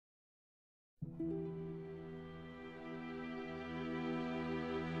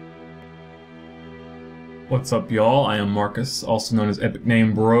What's up, y'all? I am Marcus, also known as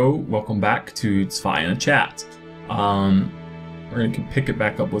EpicNameBro. Welcome back to Zwei in a chat. We're gonna pick it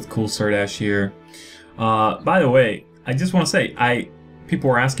back up with Cool Sirdash here. By the way, I just want to say, people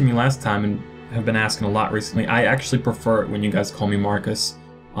were asking me last time and have been asking a lot recently. I actually prefer it when you guys call me Marcus.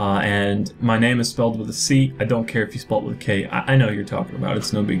 And my name is spelled with a C. I don't care if you spell it with a K. I know who you're talking about.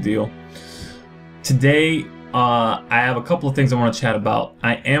 It's no big deal. Today, I have a couple of things I want to chat about.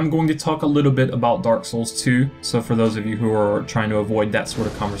 I am going to talk a little bit about Dark Souls 2, so for those of you who are trying to avoid that sort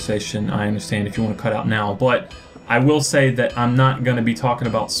of conversation, I understand if you want to cut out now, but I will say that I'm not going to be talking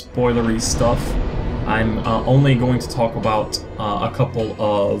about spoilery stuff. I'm only going to talk about a couple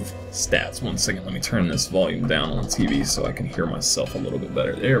of stats. One second, let me turn this volume down on the TV so I can hear myself a little bit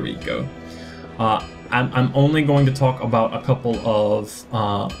better. There we go. I'm only going to talk about a couple of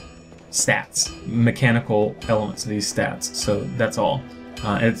stats, mechanical elements of these stats, so that's all.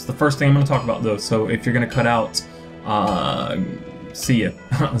 It's the first thing I'm going to talk about though, so if you're going to cut out, see ya.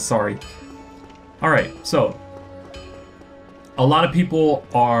 Sorry. Alright, so a lot of people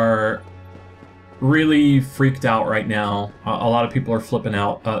are really freaked out right now. A lot of people are flipping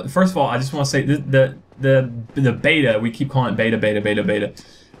out. First of all, I just want to say the beta, we keep calling it beta.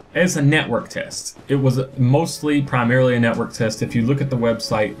 It's a network test. It was primarily a network test. If you look at the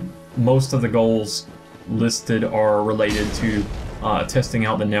website, most of the goals listed are related to testing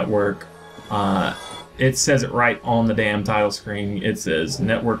out the network. It says it right on the damn title screen. It says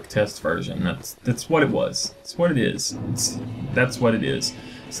network test version. That's what it was. It's what it is. That's what it is.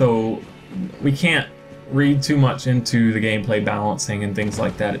 So we can't read too much into the gameplay balancing and things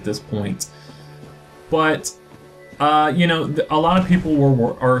like that at this point. But you know, a lot of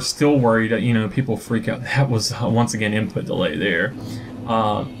people are still worried. You know, people freak out. That was once again input delay there.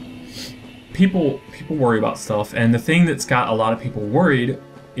 People worry about stuff, and the thing that's got a lot of people worried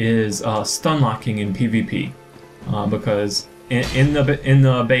is stun locking in PvP, because in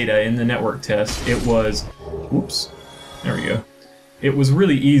the beta, in the network test, it was, whoops, there we go. It was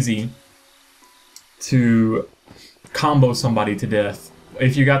really easy to combo somebody to death.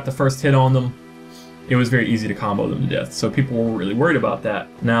 If you got the first hit on them, it was very easy to combo them to death. So people were really worried about that.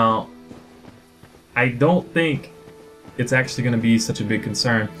 Now, I don't think it's actually going to be such a big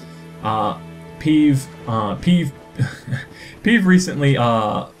concern. Peeve recently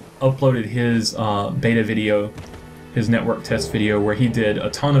uploaded his beta video, his network test video, where he did a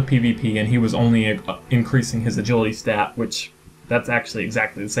ton of PvP and he was only increasing his agility stat, which that's actually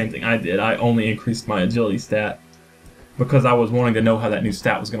exactly the same thing I did. I only increased my agility stat because I was wanting to know how that new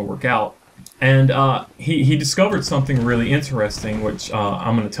stat was going to work out. And he discovered something really interesting, which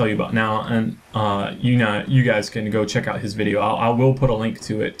I'm going to tell you about now, and you guys can go check out his video. I will put a link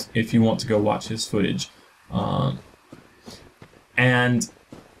to it if you want to go watch his footage. And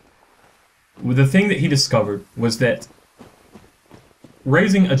the thing that he discovered was that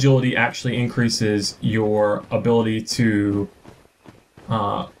raising agility actually increases your ability to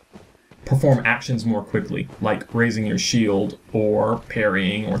perform actions more quickly, like raising your shield or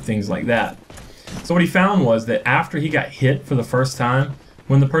parrying or things like that. So what he found was that after he got hit for the first time,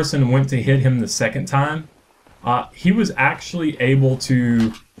 when the person went to hit him the second time, he was actually able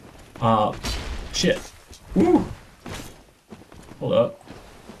to shit. Woo! Hold up.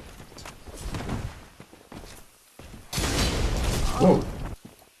 Whoa.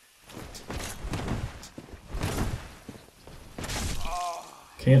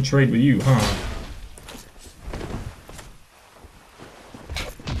 Can't trade with you, huh?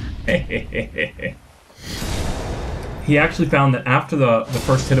 He actually found that after the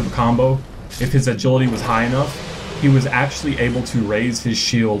first hit of a combo, if his agility was high enough, he was actually able to raise his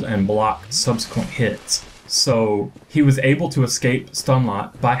shield and block subsequent hits. So he was able to escape stun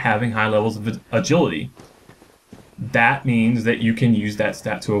lock by having high levels of agility. That means that you can use that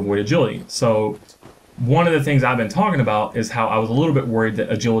stat to avoid agility. So one of the things I've been talking about is how I was a little bit worried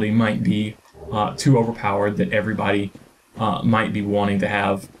that agility might be too overpowered, that everybody might be wanting to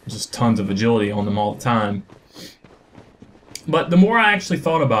have just tons of agility on them all the time. But the more I actually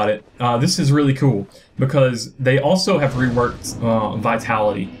thought about it, this is really cool, because they also have reworked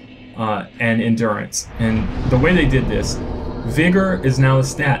vitality and endurance. And the way they did this, Vigor is now a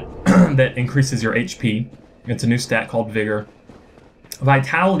stat that increases your HP. It's a new stat called Vigor.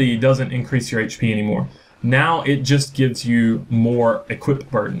 Vitality doesn't increase your HP anymore. Now it just gives you more equip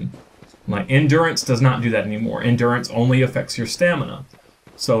burden. Like endurance does not do that anymore. Endurance only affects your stamina.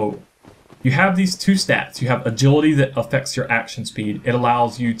 So you have these two stats. You have agility that affects your action speed. It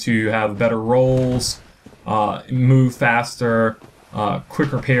allows you to have better rolls, move faster,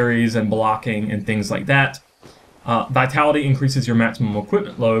 quicker parries and blocking and things like that. Vitality increases your maximum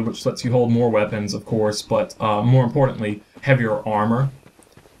equipment load, which lets you hold more weapons, of course, but more importantly, heavier armor.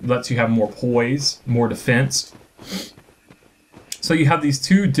 Lets you have more poise, more defense. So you have these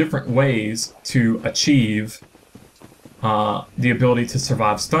two different ways to achieve the ability to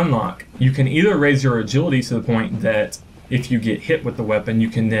survive stun lock. You can either raise your agility to the point that if you get hit with the weapon, you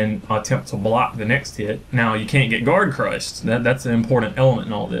can then attempt to block the next hit. Now, you can't get guard crushed. That's an important element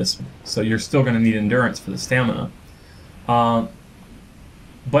in all this. So you're still going to need endurance for the stamina. But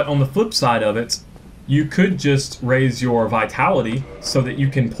on the flip side of it, you could just raise your vitality so that you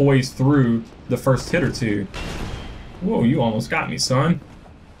can poise through the first hit or two. Whoa, you almost got me, son.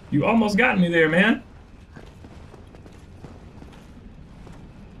 You almost got me there, man.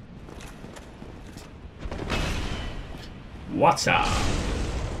 Watch out.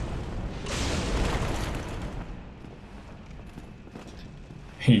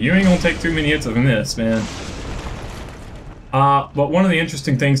 You ain't gonna take too many hits of this, man. But one of the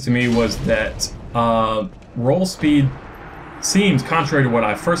interesting things to me was that roll speed seems, contrary to what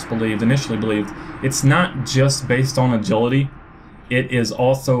I initially believed, it's not just based on agility. It is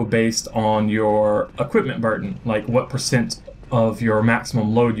also based on your equipment burden, like what percent of your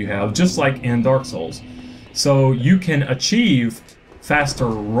maximum load you have, just like in Dark Souls. So you can achieve faster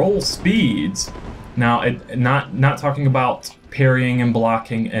roll speeds. Now, not talking about parrying and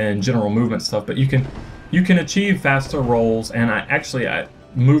blocking and general movement stuff, but you can achieve faster rolls and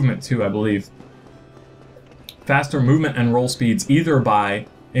movement too, I believe. Faster movement and roll speeds either by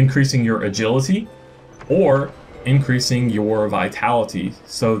increasing your agility or increasing your vitality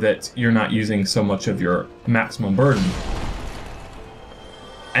so that you're not using so much of your maximum burden.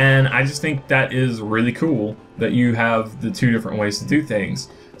 And I just think that is really cool that you have the two different ways to do things,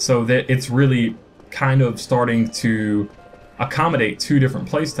 so that it's really kind of starting to accommodate two different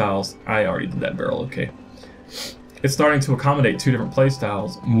playstyles. I already did that barrel, okay. It's starting to accommodate two different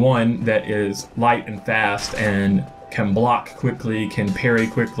playstyles. One that is light and fast and can block quickly, can parry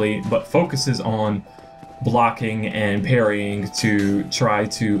quickly, but focuses on blocking and parrying to try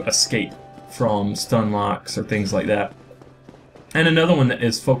to escape from stun locks or things like that. And another one that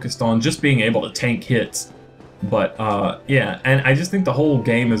is focused on just being able to tank hits. But yeah, and I just think the whole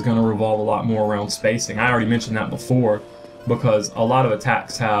game is going to revolve a lot more around spacing. I already mentioned that before, because a lot of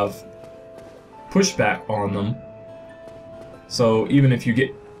attacks have pushback on them. So even if you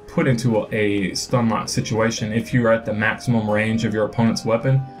get put into a stun lock situation, if you're at the maximum range of your opponent's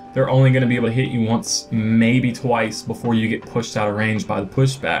weapon, they're only going to be able to hit you once, maybe twice, before you get pushed out of range by the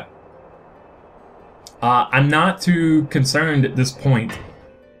pushback. I'm not too concerned at this point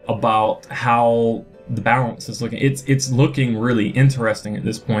about how the balance is looking. It's looking really interesting at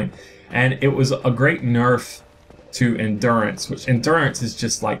this point, and it was a great nerf to endurance, which endurance is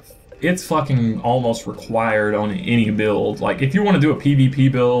just like, it's fucking almost required on any build. Like, if you want to do a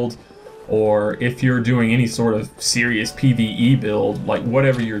PvP build, or if you're doing any sort of serious PvE build, like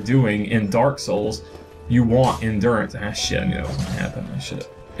whatever you're doing in Dark Souls, you want endurance. Ah, shit, I knew that was gonna happen. I should have.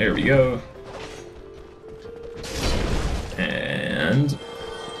 There we go. And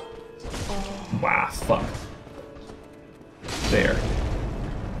wow, fuck. There.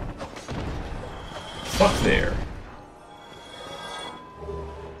 Fuck there.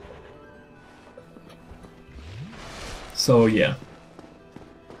 So yeah,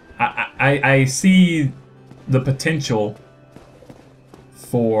 I see the potential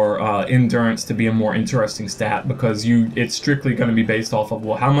for endurance to be a more interesting stat, because it's strictly going to be based off of,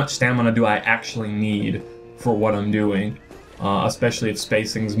 well, how much stamina do I actually need for what I'm doing, especially if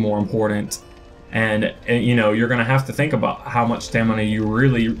spacing's more important. And you know, you're going to have to think about how much stamina you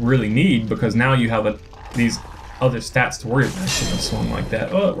really need, because now you have these other stats to worry about. I shouldn't have swung like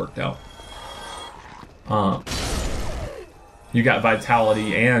that. Oh, it worked out. You got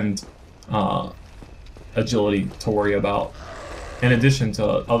vitality and agility to worry about, in addition to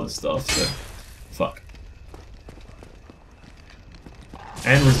other stuff, so fuck.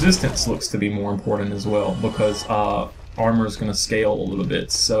 And resistance looks to be more important as well, because armor is going to scale a little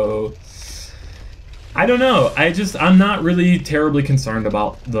bit, so I don't know. I'm not really terribly concerned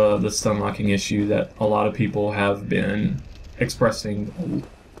about the stun locking issue that a lot of people have been expressing.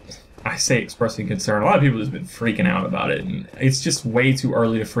 I say expressing concern. A lot of people have just been freaking out about it, and it's just way too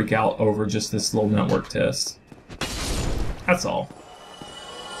early to freak out over just this little network test. That's all.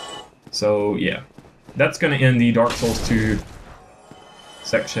 So yeah, that's going to end the Dark Souls 2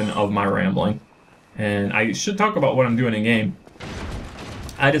 section of my rambling, and I should talk about what I'm doing in game.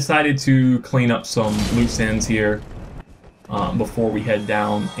 I decided to clean up some loose ends here before we head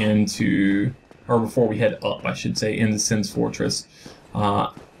down into, or before we head up, I should say, into Sin's Fortress.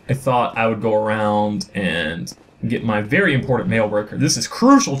 I thought I would go around and get my very important mail breaker. This is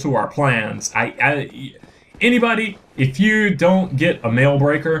crucial to our plans. Anybody, if you don't get a mail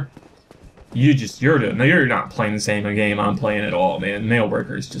breaker, you're not playing the same game I'm playing at all, man. Mail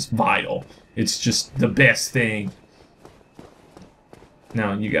breaker is just vital. It's just the best thing.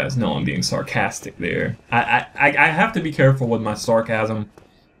 Now, you guys know I'm being sarcastic there. I have to be careful with my sarcasm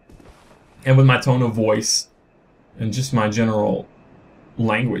and with my tone of voice and just my general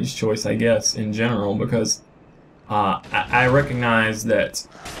language choice, I guess, in general, because I recognize that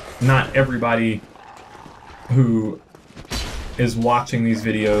not everybody who is watching these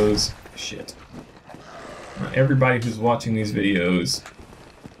videos... Shit. Not everybody who's watching these videos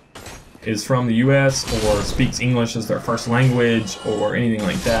is from the US or speaks English as their first language or anything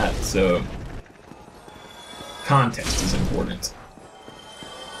like that, so context is important.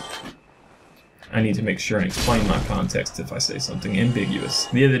 I need to make sure and explain my context if I say something ambiguous.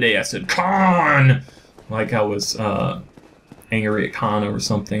 The other day I said Khan, like I was angry at Khan over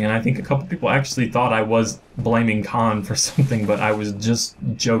something, and I think a couple people actually thought I was blaming Khan for something, but I was just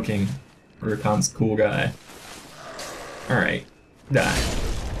joking. Khan's a cool guy. Alright, die.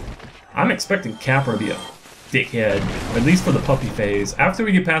 I'm expecting Capra to be a dickhead, at least for the puppy phase. After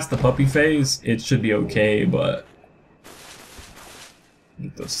we get past the puppy phase, it should be okay, but...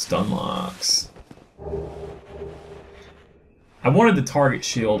 Get those stun locks. I wanted the target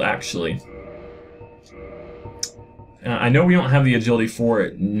shield, actually. I know we don't have the agility for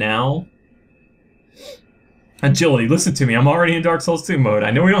it now. Agility, listen to me, I'm already in Dark Souls 2 mode.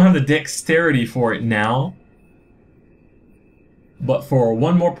 I know we don't have the dexterity for it now. But for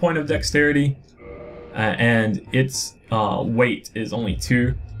one more point of dexterity, and its weight is only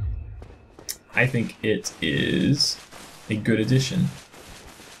 2, I think it is a good addition.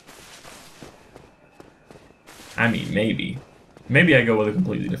 I mean, maybe. Maybe I go with a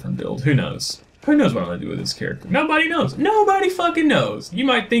completely different build. Who knows? Who knows what I'm going to do with this character? Nobody knows. Nobody fucking knows. You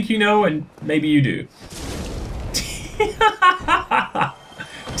might think you know, and maybe you do.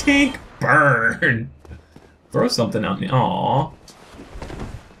 Tink burn. Throw something at me. Aww.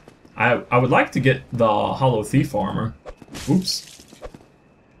 I would like to get the Hollow Thief armor. Oops.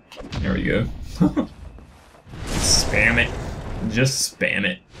 There we go. Spam it. Just spam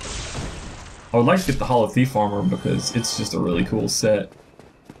it. I would like to get the Hollow Thief armor because it's just a really cool set.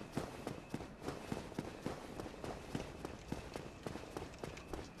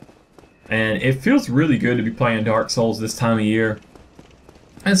 And it feels really good to be playing Dark Souls this time of year.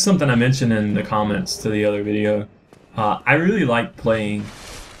 That's something I mentioned in the comments to the other video. I really like playing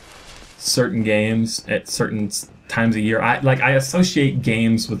certain games at certain times of year. I associate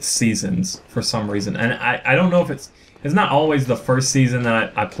games with seasons for some reason. And I don't know if it's not always the first season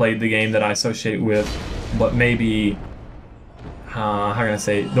that I played the game that I associate with, but maybe, how can I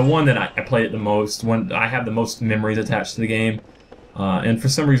say, the one that I played it the most, when I have the most memories attached to the game. And for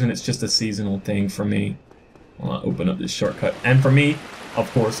some reason, it's just a seasonal thing for me. I'll open up this shortcut. And for me,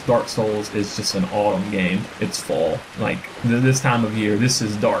 of course, Dark Souls is just an autumn game. It's fall. Like, this time of year, this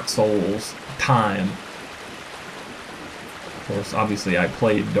is Dark Souls time. Of course, obviously, I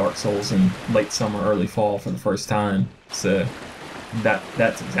played Dark Souls in late summer, early fall for the first time. So,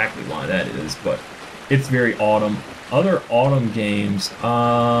 that's exactly why that is. But it's very autumn. Other autumn games,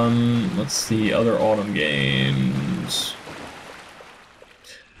 let's see, other autumn games.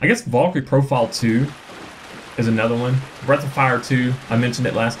 I guess Valkyrie Profile 2 is another one. Breath of Fire 2, I mentioned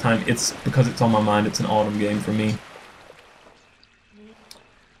it last time. It's because it's on my mind, it's an autumn game for me.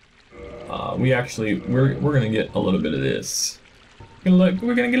 We're gonna get a little bit of this. We're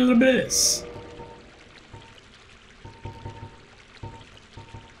gonna get a little bit of this.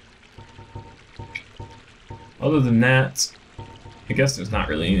 Other than that, I guess there's not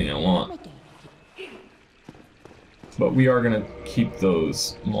really anything I want. But we are gonna keep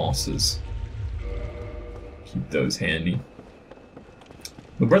those mosses. Keep those handy.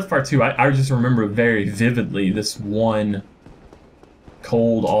 But Breath of Fire 2, I just remember very vividly this one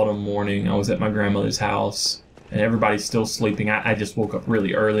cold autumn morning. I was at my grandmother's house, and everybody's still sleeping. I just woke up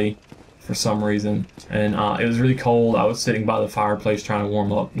really early for some reason, and it was really cold. I was sitting by the fireplace trying to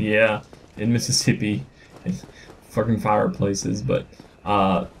warm up. Yeah, in Mississippi, fucking fireplaces, but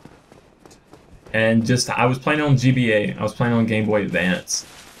and just I was playing on GBA. I was playing on Game Boy Advance,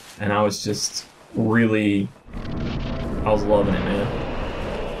 and I was just really, I was loving it, man.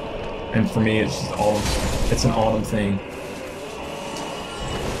 And for me, it's just autumn. It's an autumn thing.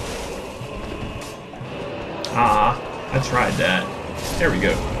 Ah, I tried that. There we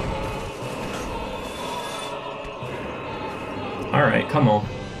go. Alright, come on.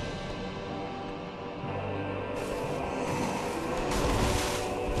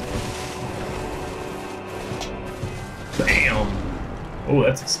 Oh,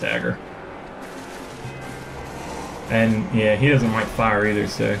 that's a stagger. And yeah, he doesn't like fire either,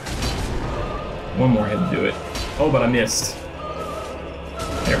 so one more hit to do it. Oh, but I missed.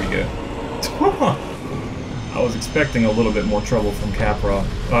 There we go. I was expecting a little bit more trouble from Caprock,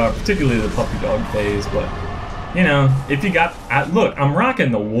 particularly the puppy dog phase, but you know, if you got... look, I'm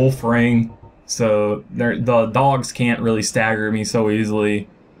rocking the wolf ring, so the dogs can't really stagger me so easily.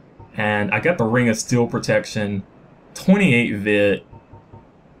 And I got the ring of steel protection, 28 vit.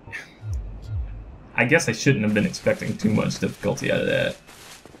 I guess I shouldn't have been expecting too much difficulty out of that.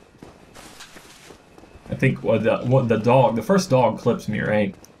 I think the first dog clips me,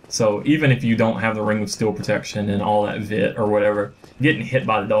 right? So even if you don't have the ring of steel protection and all that vit or whatever, getting hit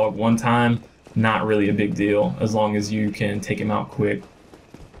by the dog one time, not really a big deal, as long as you can take him out quick.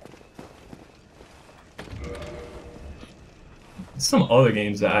 Some other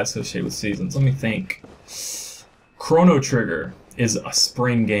games that I associate with seasons, let me think. Chrono Trigger is a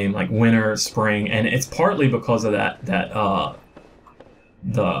spring game, like winter, spring, and it's partly because of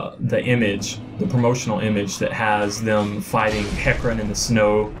the image, the promotional image that has them fighting Hecarim in the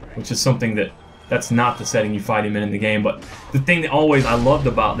snow, which is something that's not the setting you fight him in the game. But the thing that I loved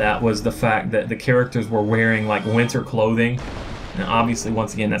about that was the fact that the characters were wearing like winter clothing. And obviously,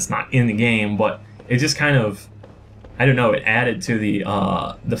 once again, that's not in the game, but it just kind of, I don't know, it added to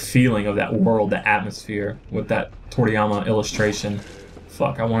the feeling of that world, the atmosphere with that Toriyama illustration.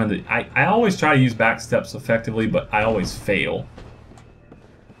 Fuck, I always try to use backsteps effectively, but I always fail.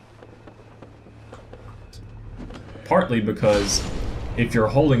 Partly because if you're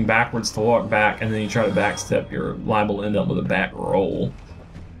holding backwards to walk back and then you try to backstep, you're liable to end up with a back roll.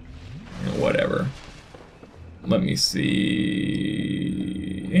 You know, whatever. Let me see.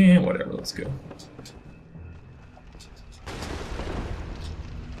 Whatever, let's go.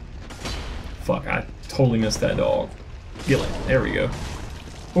 Fuck, I totally missed that dog. Kill it. There we go.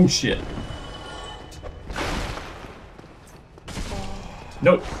 Oh shit.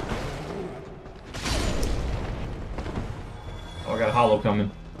 Nope. Oh, I got a hollow coming.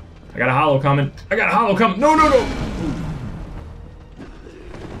 I got a hollow coming. I got a hollow coming. No, no, no.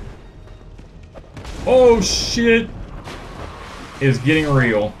 Oh shit. It's getting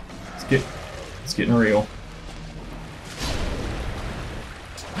real. It's getting real.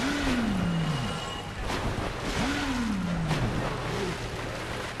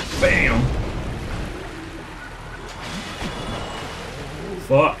 Bam.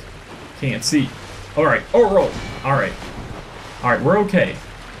 Fuck. Can't see. Alright. Oh, roll. Alright. Alright, we're okay.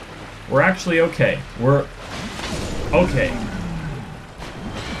 We're actually okay. We're okay.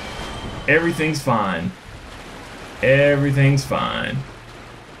 Everything's fine. Everything's fine.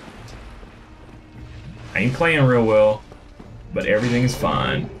 I ain't playing real well, but everything's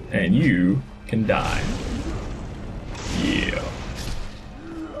fine. And you can die. Yeah.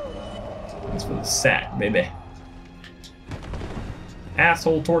 That's for the sack, baby.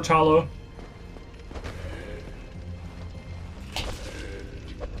 Asshole Torch Hollow.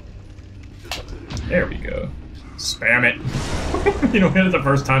 There we go. Spam it. You know, hit it the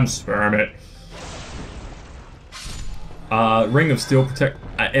first time, spam it. Ring of Steel Protect.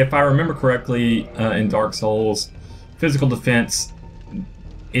 If I remember correctly, in Dark Souls, physical defense,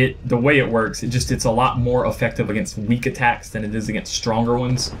 the way it works, it's a lot more effective against weak attacks than it is against stronger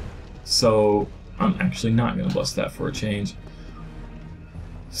ones. So I'm actually not gonna bust that for a change.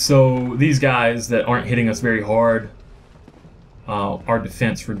 So these guys that aren't hitting us very hard, our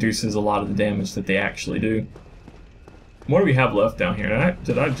defense reduces a lot of the damage that they actually do. What do we have left down here?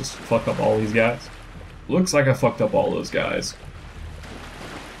 Did I just fuck up all these guys? Looks like I fucked up all those guys.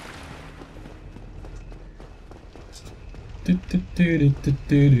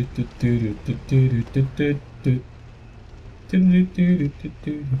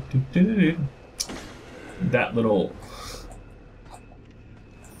 That little...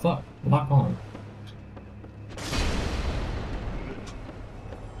 Fuck, lock on.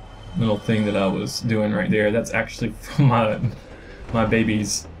 Little thing that I was doing right there, that's actually from my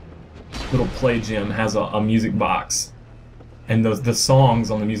baby's little play gym. Has a music box, and the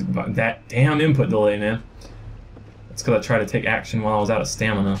songs on the music box. That damn input delay, man. That's because I tried to take action while I was out of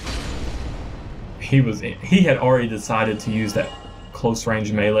stamina. He had already decided to use that close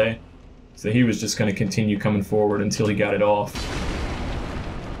range melee, so he was just going to continue coming forward until he got it off.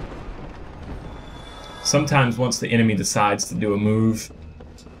 Sometimes once the enemy decides to do a move,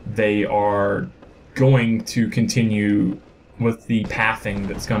 they are going to continue with the pathing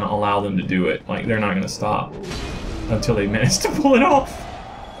that's going to allow them to do it. Like, they're not going to stop until they manage to pull it off.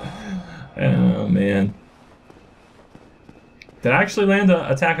 Oh, man. Did I actually land an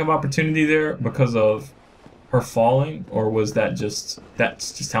attack of opportunity there because of her falling, or was that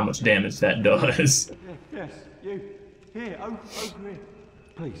that's just how much damage that does? Yes, you. Here, over here.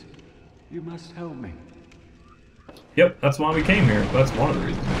 Please, you must help me. Yep, that's why we came here. That's one of the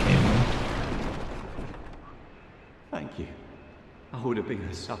reasons we came here. Thank you. I would have been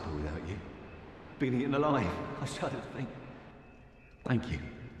a supper without you. Been eaten alive. I shudder to think. Thank you.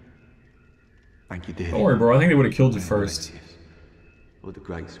 Thank you, dear. Don't worry, bro. I think they would have killed you first. Or the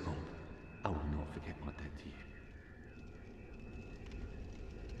great swamp. I will not forget my debt to you.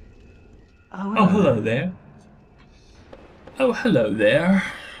 Oh, hello there. Oh, hello there.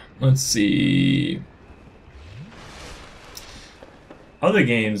 Let's see. Other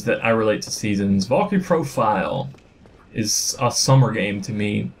games that I relate to seasons. Valkyrie Profile is a summer game to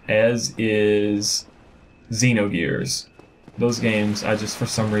me, as is Xenogears. Those games, I just, for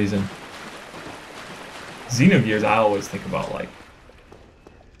some reason... Xenogears, I always think about, like...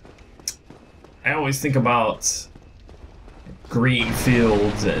 I always think about green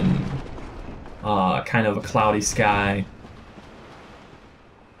fields and kind of a cloudy sky.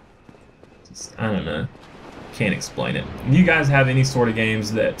 Just, I don't know. Can't explain it. You guys have any sort of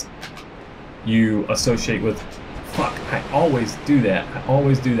games that you associate with... Fuck, I always do that. I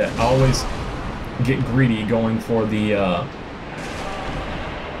always do that. I always get greedy going for the...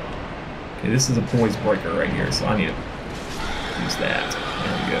 Okay, this is a poise breaker right here, so I need to use that.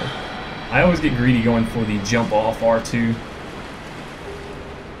 There we go. I always get greedy going for the jump off R2.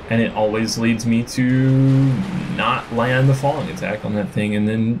 And it always leads me to not land the falling attack on that thing, and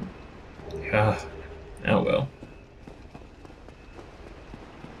then... oh well.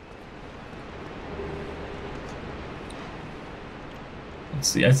 Let's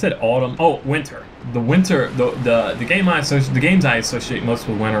see, I said autumn. Oh, winter. The winter, the games I associate most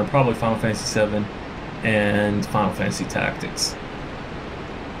with winter are probably Final Fantasy VII and Final Fantasy Tactics.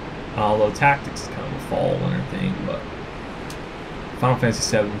 Although Tactics is kind of a fall winter thing, but Final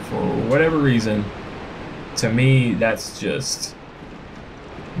Fantasy VII, for whatever reason, to me, that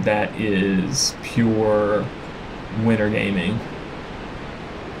is pure winter gaming.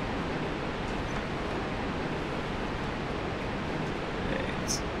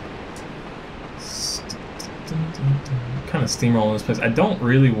 Kind of steamrolling this place. I don't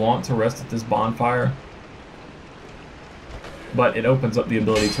really want to rest at this bonfire, but it opens up the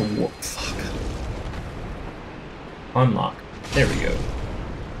ability to warp. Fuck. Unlock. There we go.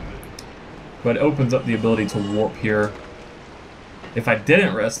 But it opens up the ability to warp here. If I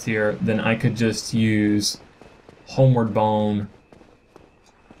didn't rest here, then I could just use Homeward Bone.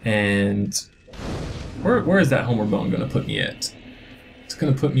 And where is that Homeward Bone going to put me at? It's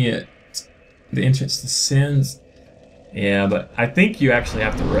going to put me at the entrance to Sins. Yeah, but I think you actually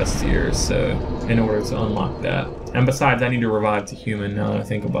have to rest here, so in order to unlock that. And besides, I need to revive to human now that I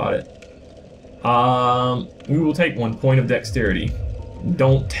think about it. We will take 1 point of dexterity.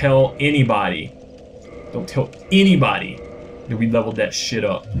 Don't tell anybody. Don't tell anybody that we leveled that shit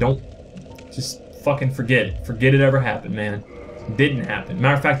up. Don't just fucking forget it. Forget it ever happened, man. Didn't happen.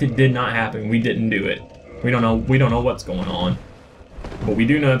 Matter of fact, it did not happen. We didn't do it. We don't know what's going on. But we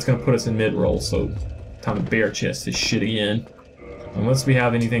do know it's gonna put us in mid-roll, so time to bare chest this shit again. Unless we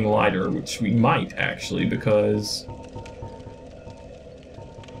have anything lighter, which we might actually, because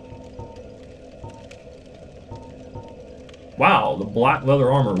wow, the black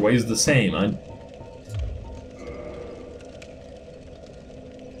leather armor weighs the same.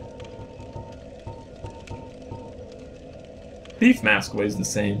 Thief mask weighs the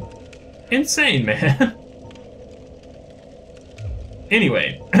same. Insane, man.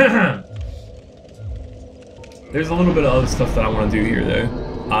 Anyway, there's a little bit of other stuff that I want to do here, though.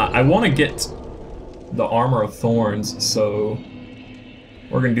 I want to get the Armor of Thorns, so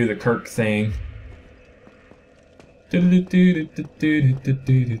we're going to do the Kirk thing.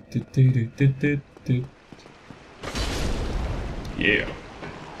 Yeah.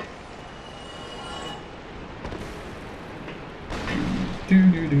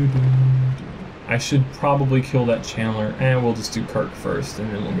 I should probably kill that Chandler, and we'll just do Kirk first,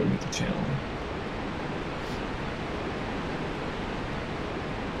 and then we'll go get the Chandler.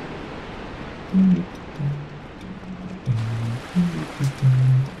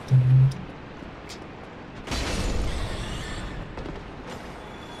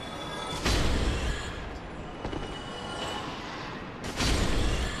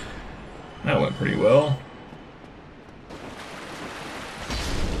 That went pretty well.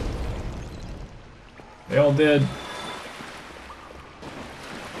 They all did.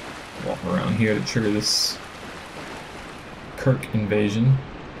 Walk around here to trigger this Kirk invasion.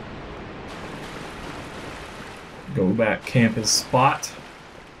 Go back, camp his spot.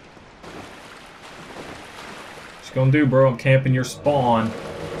 you gonna do, bro? I'm camping your spawn.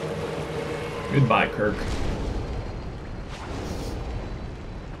 Goodbye, Kirk.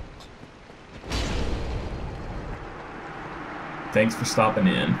 Thanks for stopping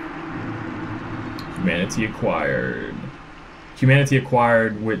in. Humanity acquired. Humanity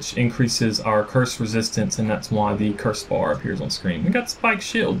acquired, which increases our curse resistance, and that's why the curse bar appears on screen. We got Spike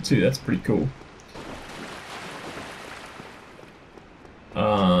Shield, too. That's pretty cool.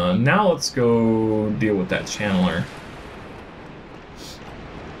 Now let's go deal with that channeler.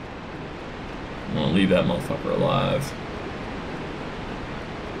 I'm gonna leave that motherfucker alive.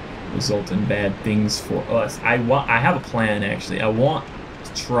 Result in bad things for us. I have a plan, actually. I want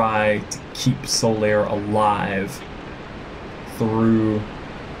to try to keep Solaire alive through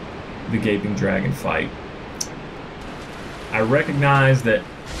the Gaping Dragon fight. I recognize that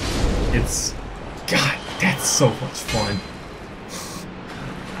it's... God, that's so much fun.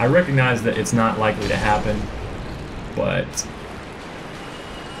 I recognize that it's not likely to happen, but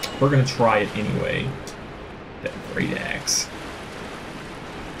we're gonna try it anyway. That great axe.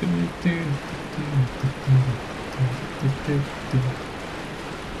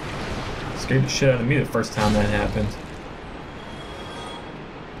 Scared the shit out of me the first time that happened.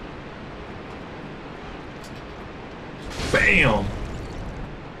 Bam!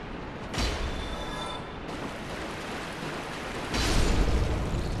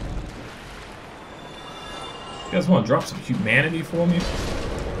 You guys want to drop some humanity for me?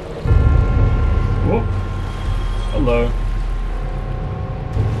 Whoop. Hello.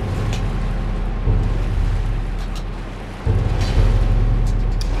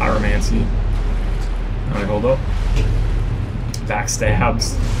 Pyromancy. Alright, hold up.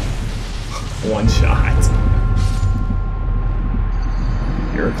 Backstabs. One shot.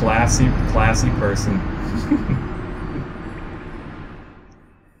 You're a classy person.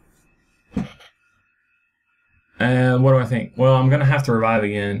 And what do I think? Well, I'm gonna have to revive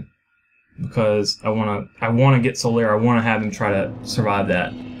again because I wanna get Solaire. I wanna have him try to survive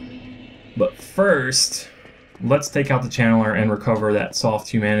that. But first, let's take out the channeler and recover that soft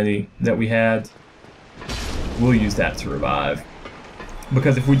humanity that we had. We'll use that to revive.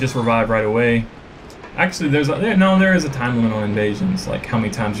 Because if we just revive right away, actually there is a time limit on invasions, like how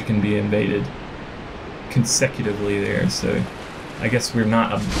many times you can be invaded consecutively there. So I guess we're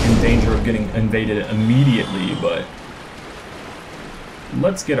not in danger of getting invaded immediately, but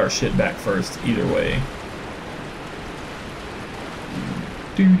let's get our shit back first, either way.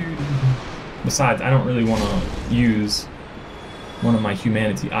 Besides, I don't really want to use one of my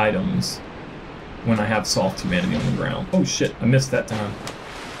humanity items when I have soft humanity on the ground. Oh shit, I missed that time.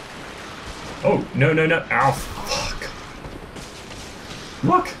 Oh, no, no, no. Ow, fuck.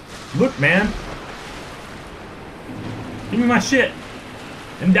 Look, man. Give me my shit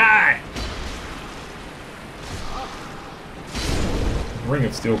and die. Ring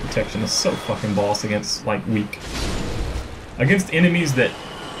of Steel Protection is so fucking boss against, like, weak. Against enemies that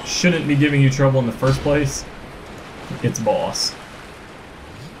shouldn't be giving you trouble in the first place, it's boss.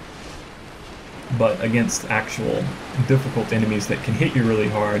 But against actual difficult enemies that can hit you really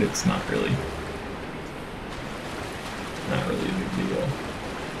hard, it's not really a big deal.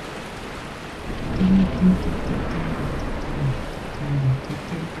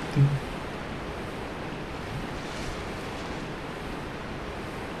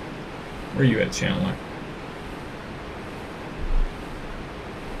 Where are you at, Chandler?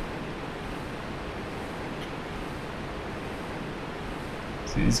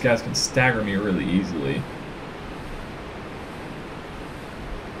 See, these guys can stagger me really easily.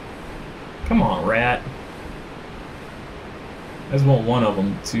 Come on, rat. I just want one of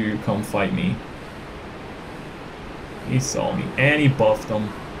them to come fight me. He saw me, and he buffed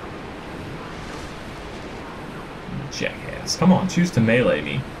them. Jackass. Come on, choose to melee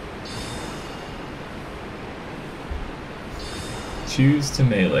me. Choose to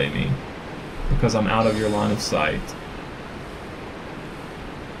melee me, because I'm out of your line of sight.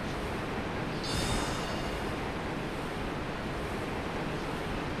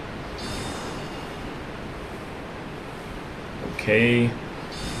 Okay.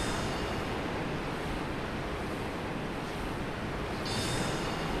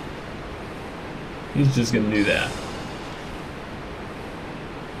 He's just gonna do that.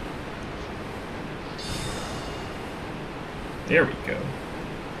 There we go.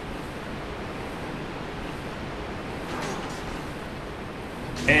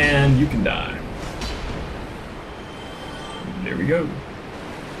 And you can die. There we go.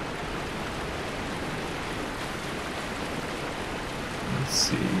 Let's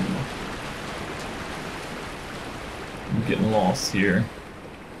see. I'm getting lost here.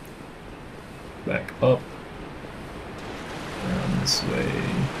 Back up. This way.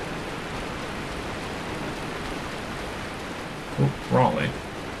 Oh, wrong way.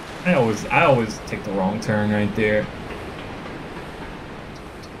 I always take the wrong turn right there.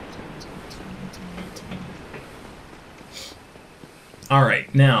 All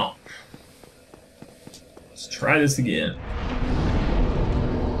right, now let's try this again.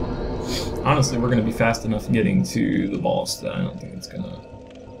 Honestly, we're gonna be fast enough getting to the boss that I don't think it's gonna.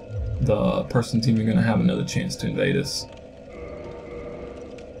 The person's even gonna have another chance to invade us.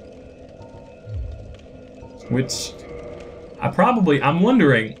 Which I'm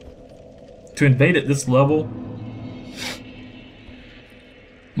wondering, to invade at this level,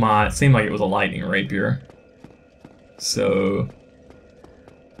 it seemed like it was a lightning rapier. So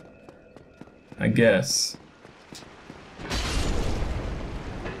I guess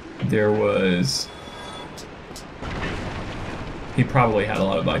there was... He probably had a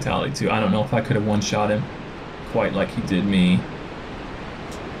lot of vitality too. I don't know if I could have one-shot him quite like he did me.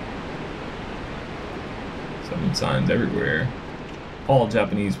 Summon signs everywhere. All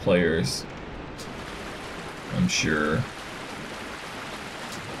Japanese players, I'm sure.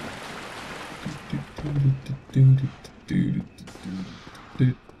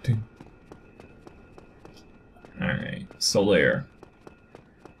 Alright, Solaire.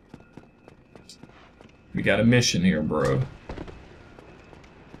 We got a mission here, bro.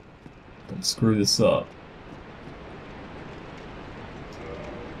 Don't screw this up.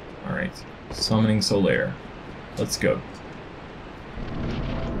 Alright, summoning Solaire. Let's go.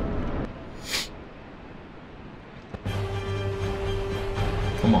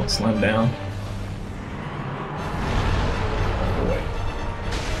 Come on, slam down. Oh, boy.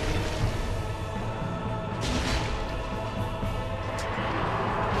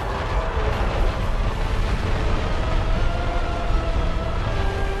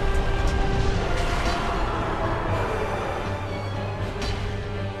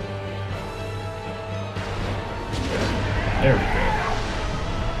 There we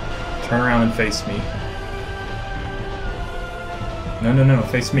go. Turn around and face me. No,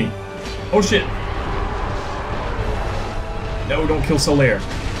 face me. Oh shit! No, don't kill Solaire.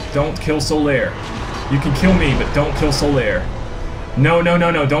 Don't kill Solaire. You can kill me, but don't kill Solaire. No,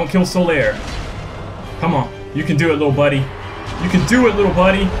 don't kill Solaire. Come on, you can do it, little buddy. You can do it, little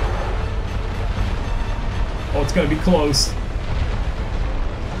buddy. Oh, it's gonna be close.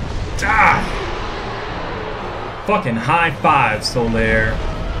 Ah! Fucking high five, Solaire.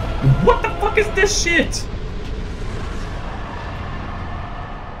 What the fuck is this shit?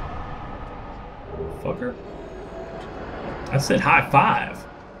 Fucker. I said high five.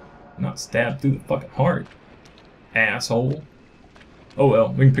 Not stabbed through the fucking heart. Asshole. Oh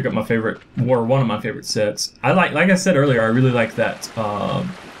well, we can pick up my favorite, or one of my favorite sets. Like I said earlier, I really like that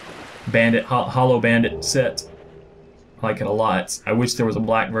Bandit, Hollow Bandit set. I like it a lot. I wish there was a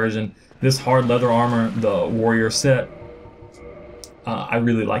black version. This hard leather armor, the Warrior set, I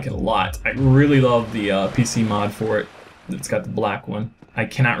really like it a lot. I really love the PC mod for it. It's got the black one. I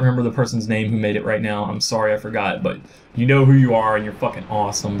cannot remember the person's name who made it right now. I'm sorry, I forgot, but you know who you are and you're fucking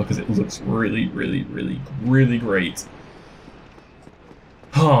awesome because it looks really, really, really, really great.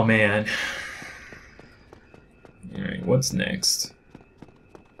 Oh, man. Alright, what's next?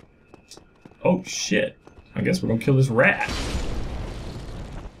 Oh, shit. I guess we're gonna kill this rat.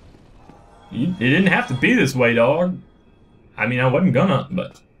 It didn't have to be this way, dog. I mean, I wasn't gonna,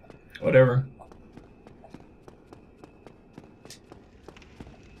 but whatever.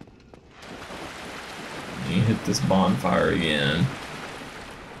 Let me hit this bonfire again.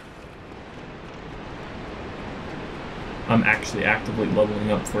 I'm actually actively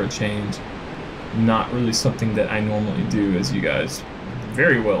leveling up for a change. Not really something that I normally do, as you guys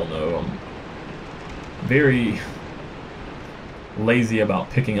very well know. I'm very lazy about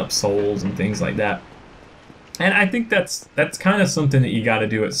picking up souls and things like that. And I think that's kind of something that you got to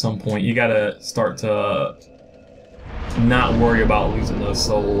do at some point. You got to start to not worry about losing those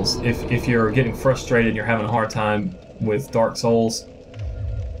souls. If you're getting frustrated and you're having a hard time with Dark Souls,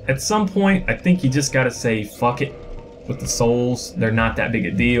 at some point I think you just got to say fuck it with the souls. They're not that big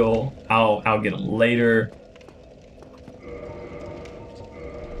a deal. I'll get them later.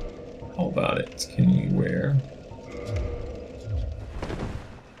 How about it? Can you wear?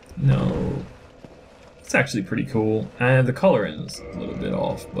 No. It's actually pretty cool. And the coloring is a little bit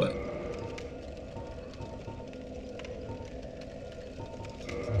off, but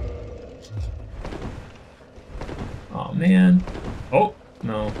oh man. Oh,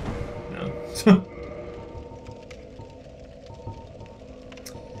 no. No.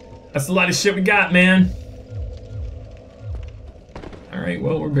 That's a lot of shit we got, man. Alright,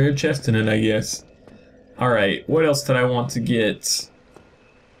 well, we're bare chesting it, I guess. Alright, what else did I want to get?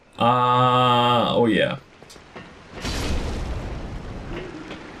 Oh yeah.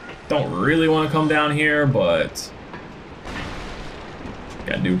 Don't really want to come down here, but you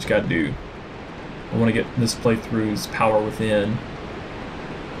gotta do what you gotta do. I want to get this playthrough's Power Within,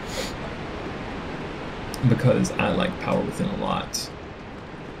 because I like Power Within a lot.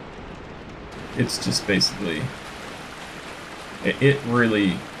 It's just basically, it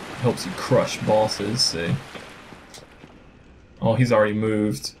really helps you crush bosses, see. Oh, he's already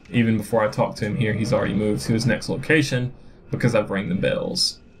moved. Even before I talk to him here, he's already moved to his next location because I've rang the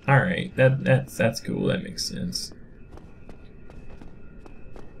bells. Alright, that's cool, that makes sense.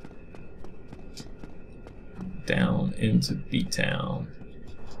 Down into B-Town.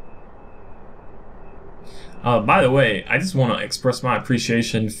 By the way, I just want to express my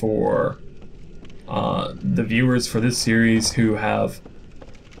appreciation for the viewers for this series who have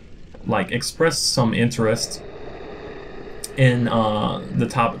like expressed some interest in the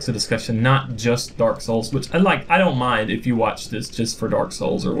topics of discussion, not just Dark Souls, which I don't mind if you watch this just for Dark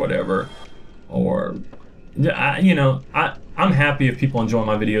Souls or whatever, or you know, I'm happy if people enjoy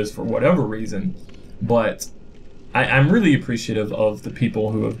my videos for whatever reason, but I'm really appreciative of the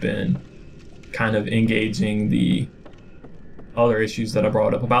people who have been kind of engaging the other issues that I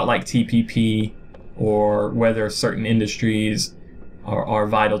brought up about like TPP, or whether certain industries are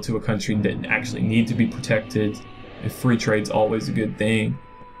vital to a country that actually need to be protected, if free trade's always a good thing.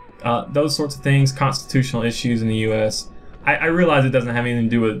 Those sorts of things, constitutional issues in the US. I realize it doesn't have anything to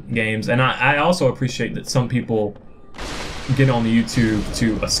do with games, and I also appreciate that some people get on the YouTube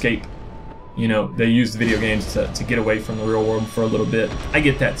to escape. You know, they use the video games to get away from the real world for a little bit. I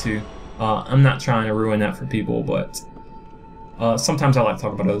get that too. I'm not trying to ruin that for people, but sometimes I like to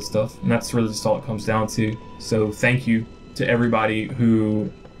talk about other stuff, and that's really just all it comes down to. So thank you to everybody who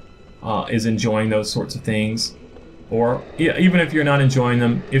is enjoying those sorts of things. Or yeah, even if you're not enjoying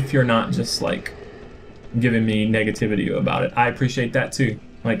them, if you're not just like giving me negativity about it, I appreciate that too.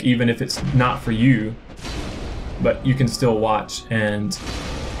 Like, even if it's not for you, but you can still watch and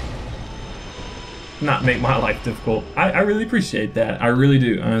not make my life difficult. I really appreciate that. I really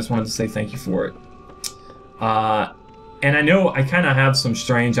do. I just wanted to say thank you for it. And I know I kind of have some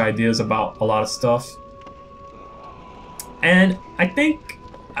strange ideas about a lot of stuff, and I think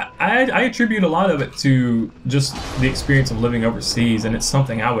I attribute a lot of it to just the experience of living overseas, and it's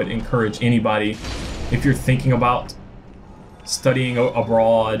something I would encourage anybody, if you're thinking about studying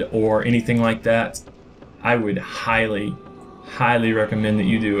abroad or anything like that, I would highly, highly recommend that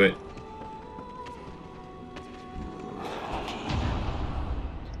you do it.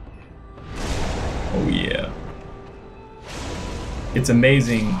 Oh yeah. It's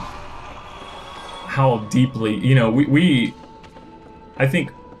amazing how deeply, you know, I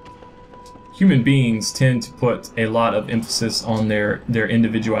think human beings tend to put a lot of emphasis on their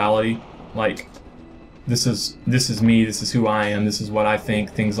individuality. Like, this is me, this is who I am, this is what I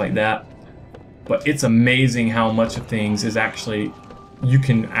think, things like that. But it's amazing how much of things is actually, you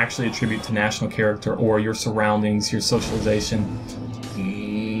can actually attribute to national character or your surroundings, your socialization.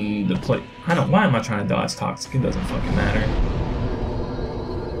 Why am I trying to dodge toxic? It doesn't fucking matter.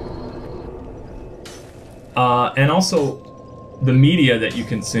 And also the media that you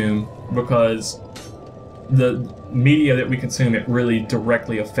consume, because the media that we consume, it really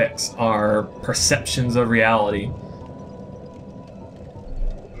directly affects our perceptions of reality.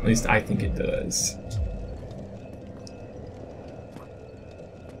 At least I think it does.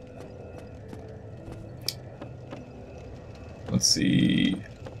 Let's see.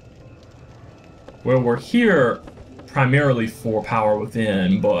 Well, we're here primarily for Power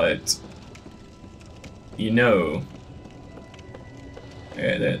Within, but you know,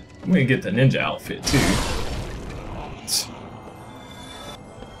 yeah, that we can get the ninja outfit too.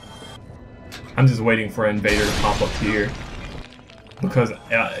 I'm just waiting for an invader to pop up here, because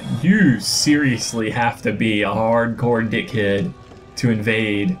you seriously have to be a hardcore dickhead to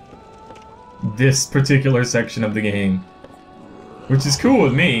invade this particular section of the game, which is cool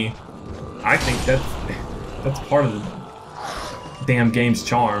with me. I think that's part of the damn game's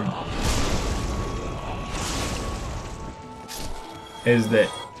charm, is that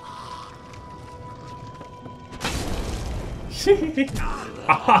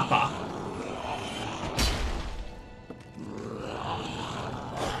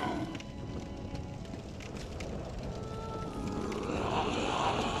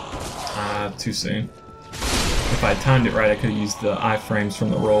too soon. If I timed it right, I could have used the iframes from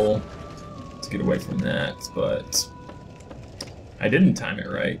the roll to get away from that, but I didn't time it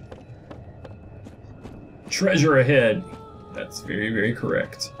right. Treasure ahead. That's very, very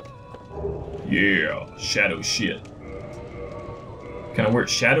correct. Yeah, shadow shit. Can I wear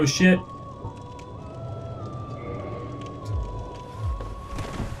shadow shit?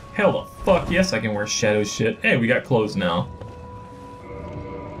 Hell the fuck yes, I can wear shadow shit. Hey, we got clothes now.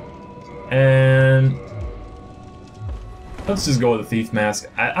 And let's just go with the thief mask.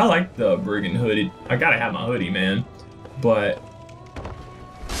 I like the brigand hoodie. I gotta have my hoodie, man. But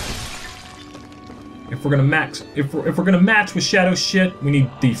if we're gonna match, if we're gonna match with shadow shit, we need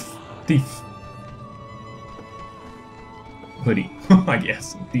thief hoodie. I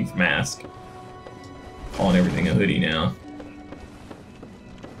guess thief mask. Calling everything a hoodie now.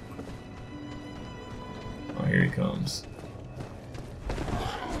 Oh, here he comes.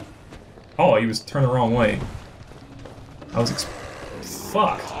 Oh, he was turned the wrong way. I was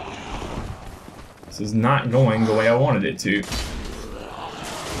fuck. This is not going the way I wanted it to.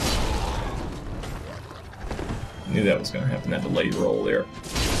 Knew that was gonna happen. That delayed roll there.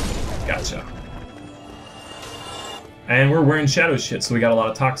 Gotcha. And we're wearing shadow shit, so we got a lot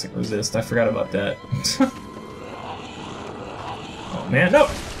of toxic resist. I forgot about that. Oh man, no!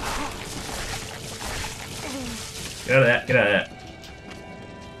 Get out of that, get out of that.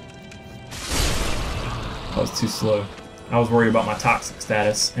 I was too slow. I was worried about my toxic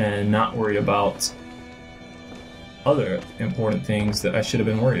status and not worried about other important things that I should have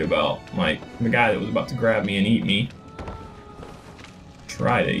been worried about. Like the guy that was about to grab me and eat me.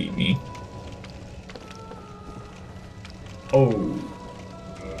 Try to eat me. Oh.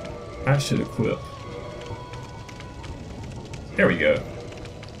 I should equip. There we go.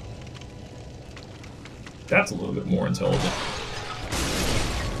 That's a little bit more intelligent.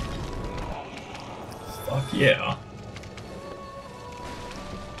 Fuck yeah.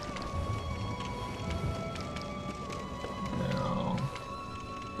 Now.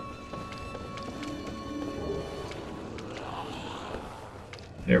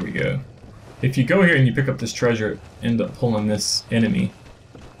 There we go. If you go here and you pick up this treasure, end up pulling this enemy.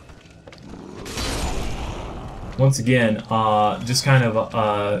 Once again, just kind of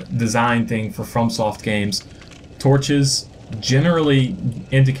a design thing for FromSoft games. Torches generally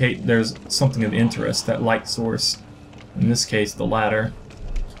indicate there's something of interest, that light source. In this case, the ladder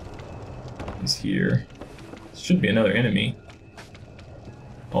is here. Should be another enemy.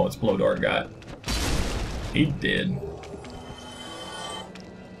 Oh, it's Blow Dart guy. He did.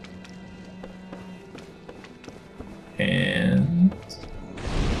 And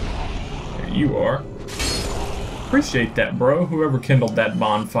there you are. Appreciate that, bro. Whoever kindled that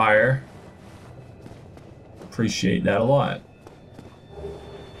bonfire. Appreciate that a lot.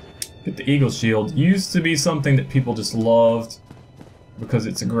 Get the Eagle Shield. Used to be something that people just loved because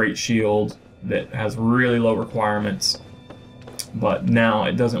it's a great shield that has really low requirements. But now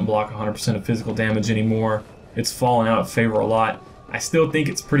it doesn't block 100% of physical damage anymore. It's fallen out of favor a lot. I still think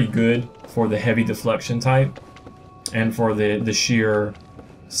it's pretty good for the heavy deflection type and for the sheer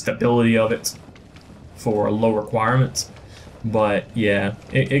stability of it for low requirements. But yeah,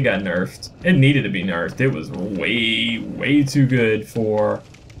 it got nerfed. It needed to be nerfed. It was way too good for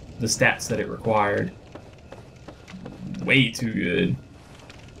the stats that it required. Way too good.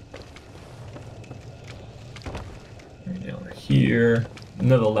 Right now we're here.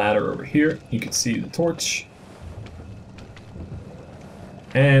 Another ladder over here. You can see the torch.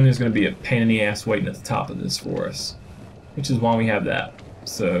 And there's going to be a pain in the ass waiting at the top of this for us, which is why we have that.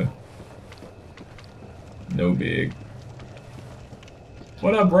 So, no big.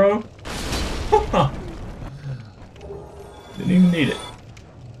 What up, bro? Didn't even need it.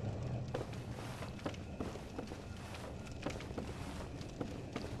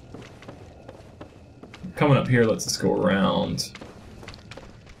 Coming up here lets us go around.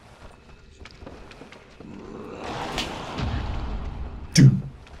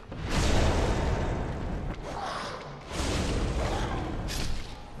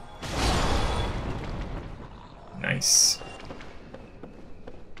 Nice.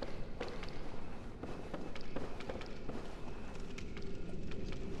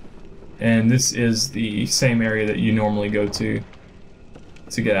 And this is the same area that you normally go to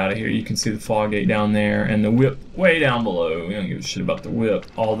get out of here. You can see the fog gate down there and the whip way down below. We don't give a shit about the whip,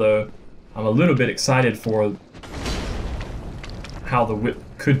 although I'm a little bit excited for how the whip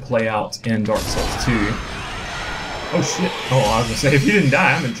could play out in Dark Souls 2. Oh shit. Oh, I was gonna say, if you didn't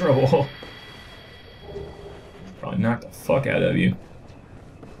die, I'm in trouble. Probably knocked the fuck out of you.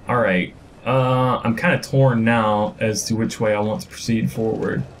 Alright. I'm kind of torn now as to which way I want to proceed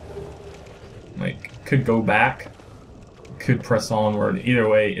forward. Like, could go back, could press onward. Either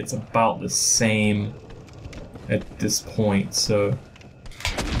way, it's about the same at this point, so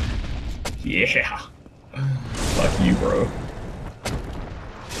yeah. Fuck you, bro.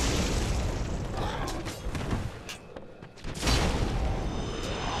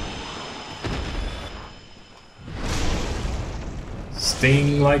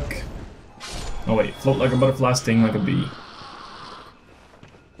 Sting like... Oh wait, float like a butterfly, sting like a bee.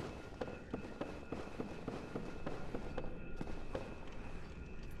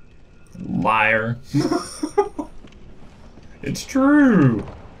 Liar. It's true.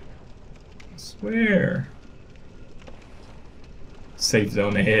 I swear. Safe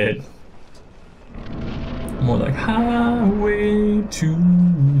zone ahead. More like highway to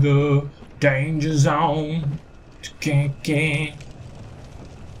the danger zone.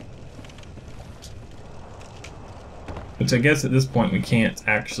 Which I guess at this point we can't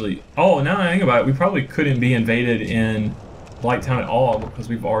actually... Oh, now that I think about it, we probably couldn't be invaded in Blighttown at all because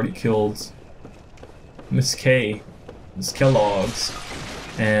we've already killed Miss Kellogg's,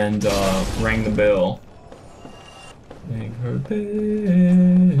 and rang the bell. Ring her bell.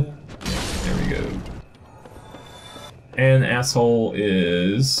 Yeah, there we go. And asshole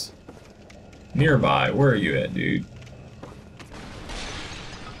is nearby. Where are you at, dude?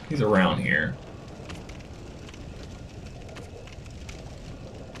 He's around here.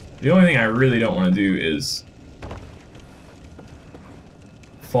 The only thing I really don't want to do is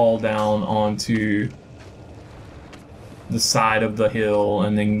fall down onto the side of the hill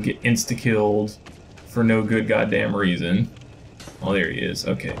and then get insta-killed for no good goddamn reason. Oh, there he is.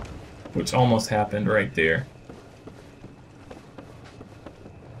 Okay. Which almost happened right there.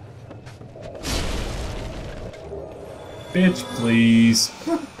 Bitch, please.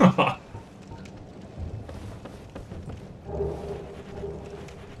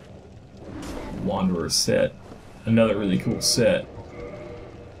 Wanderer set. Another really cool set.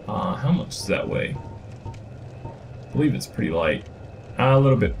 How much does that weigh? I believe it's pretty light. A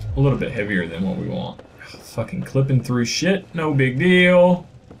little bit heavier than what we want. Fucking clipping through shit, no big deal.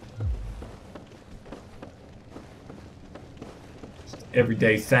 Just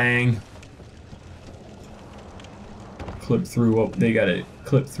everyday thing. Clip through what they gotta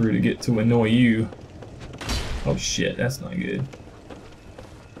clip through to get to annoy you. Oh shit, that's not good.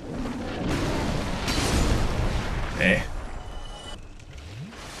 Eh.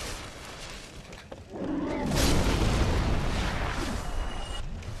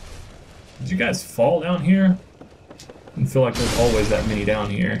 Did you guys fall down here? I feel like there's always that many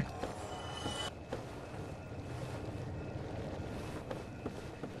down here.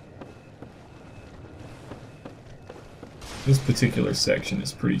 This particular section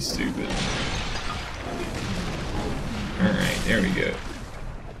is pretty stupid. Alright, there we go.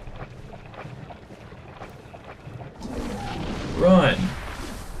 Run!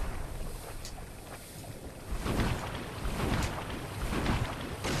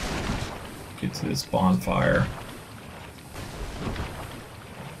 Get to this bonfire.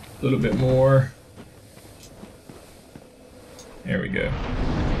 A little bit more. There we go.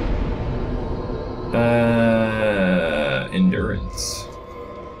 Endurance.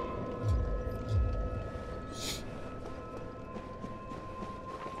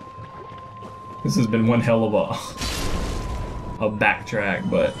 This has been one hell of a backtrack,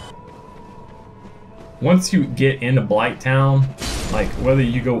 but once you get into Blighttown, like whether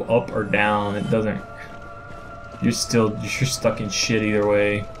you go up or down, it doesn't. You're stuck in shit either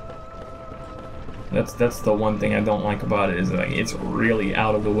way. That's the one thing I don't like about it, is like it's really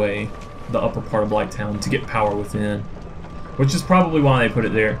out of the way, the upper part of Blighttown, to get power within, which is probably why they put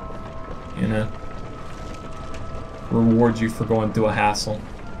it there. You know, reward you for going through a hassle.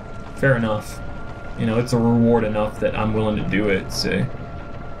 Fair enough. You know, it's a reward enough that I'm willing to do it, so.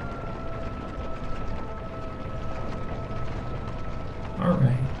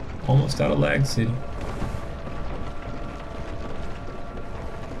 Alright. Almost out of Lag City.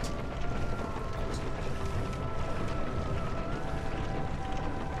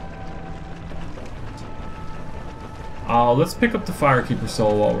 Let's pick up the Firekeeper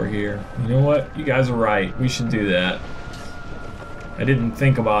soul while we're here. You know what? You guys are right. We should do that. I didn't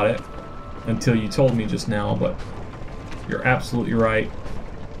think about it until you told me just now, but you're absolutely right.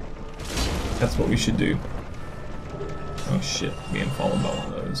 That's what we should do. Oh shit, being followed by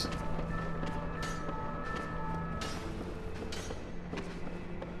one of those.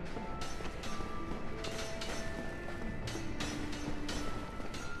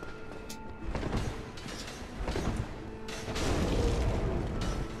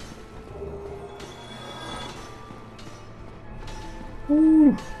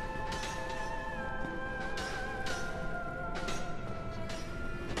 Ooh.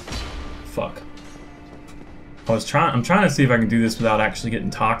 Fuck. I'm trying to see if I can do this without actually getting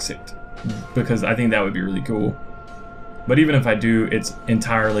toxic, because I think that would be really cool. But even if I do, it's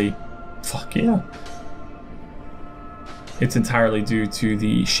entirely... Fuck yeah. It's entirely due to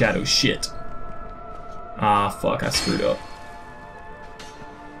the shadow shit. Ah, fuck, I screwed up.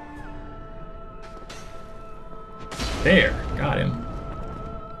 There, got him.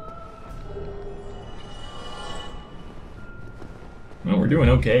 Well, we're doing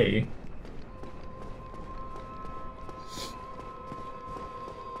okay.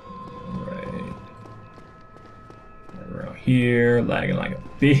 Right. We're out here, lagging like a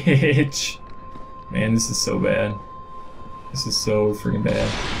bitch. Man, this is so bad. This is so freaking bad.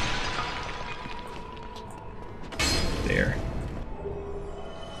 There.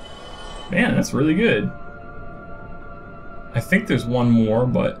 Man, that's really good. I think there's one more,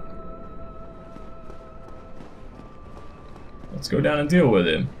 but let's go down and deal with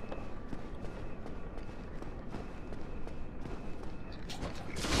him.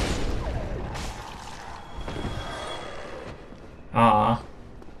 Ah.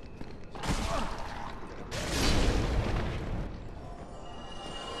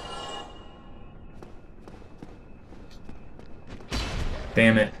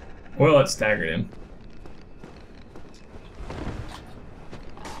 Damn it. Well, it staggered him.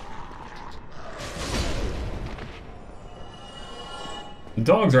 The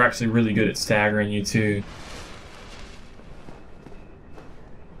dogs are actually really good at staggering you too.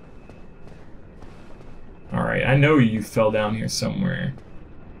 Alright, I know you fell down here somewhere.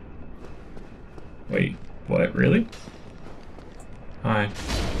 Wait, what? Really? Hi.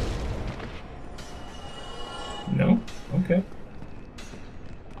 No? Okay.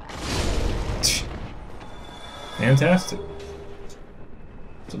 Fantastic.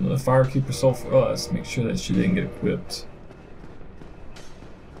 So another firekeeper soul for us. Make sure that she didn't get equipped.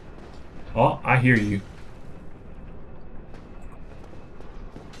 Oh, I hear you.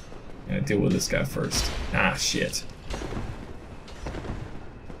 Gotta deal with this guy first. Ah, shit.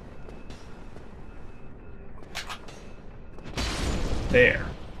 There.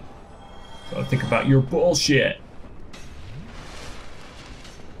 So think about your bullshit.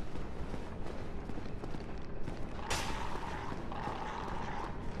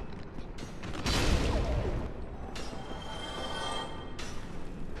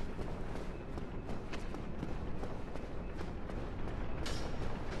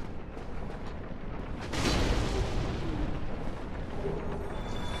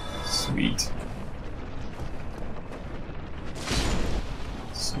 Sweet.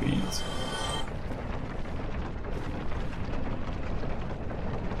 Sweet.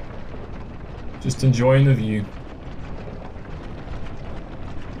 Just enjoying the view.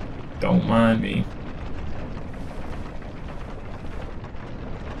 Don't mind me.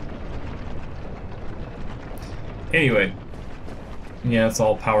 Anyway. Yeah, it's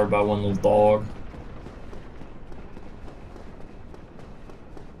all powered by one little dog.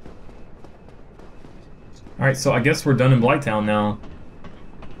 Alright, so I guess we're done in Blighttown now.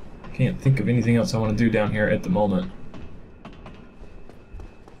 Can't think of anything else I want to do down here at the moment.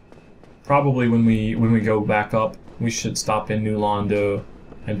 Probably when we go back up, we should stop in New Londo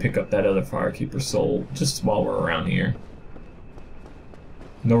and pick up that other Firekeeper soul, just while we're around here.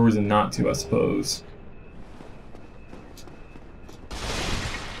 No reason not to, I suppose.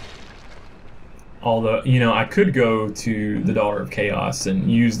 Although, you know, I could go to the Daughter of Chaos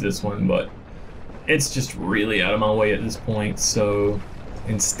and use this one, but it's just really out of my way at this point, so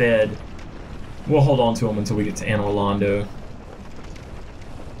instead, we'll hold on to him until we get to Anor Londo.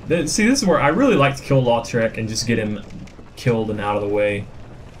 See, this is where I really like to kill Lautrec and just get him killed and out of the way.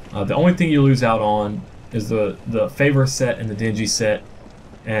 The only thing you lose out on is the Favor set and the Dingy set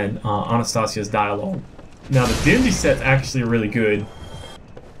and Anastasia's Dialogue. Now, the Dingy set's actually really good,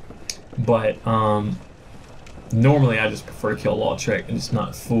 but normally I just prefer to kill Lautrec and just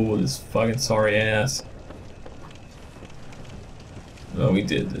not fool with his fucking sorry ass. Oh, we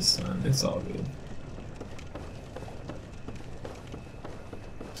did this time. It's all good.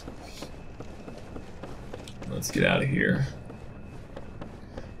 Let's get out of here.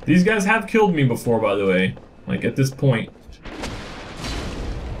 These guys have killed me before, by the way. Like, at this point.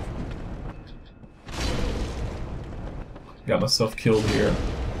 Got myself killed here.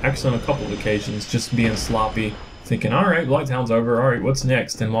 Actually, on a couple of occasions, just being sloppy. Thinking, alright, Blighttown's over. Alright, what's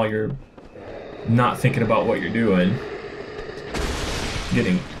next? And while you're not thinking about what you're doing,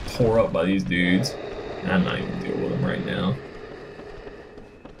 getting tore up by these dudes. I'm not even gonna deal with them right now.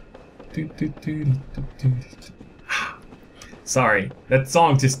 Sorry, that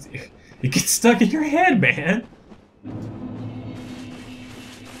song just, it gets stuck in your head, man.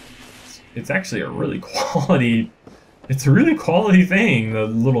 It's actually a really quality, it's a really quality thing, the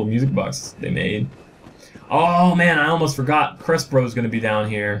little music box they made. Oh man, I almost forgot Crest Bro's gonna be down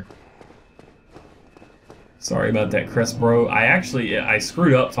here. Sorry about that, Crest Bro. I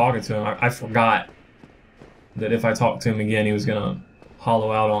screwed up talking to him. I forgot that if I talked to him again, he was gonna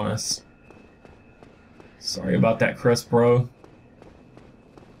hollow out on us. Sorry about that, Chris, bro.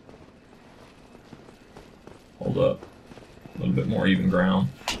 Hold up. A little bit more even ground.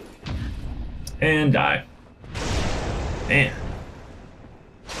 And die. Man.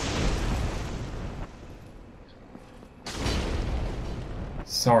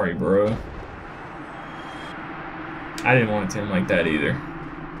 Sorry, bro. I didn't want it to end like that either.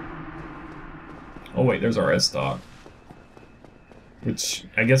 Oh wait, there's our S stock. Which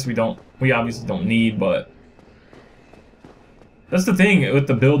I guess we obviously don't need, but that's the thing with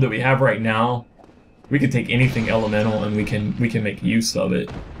the build that we have right now. We could take anything elemental and we can make use of it.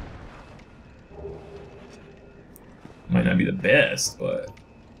 Might not be the best, but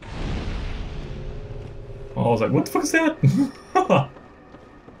oh, I was like, what the fuck is that?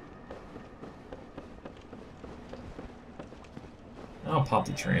 I'll pop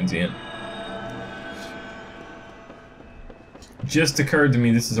the transient. Just occurred to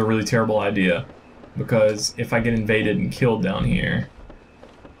me this is a really terrible idea, because if I get invaded and killed down here,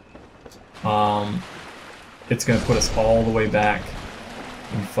 it's gonna put us all the way back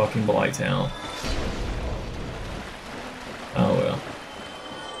in fucking Blighttown. Oh well.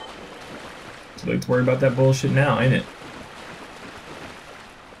 Too late to worry about that bullshit now, ain't it?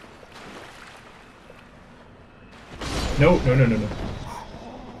 No, no, no, no, no.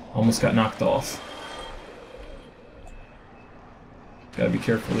 Almost got knocked off. Gotta be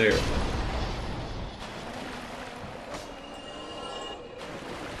careful there.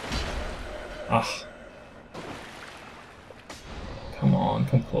 Ah. Come on,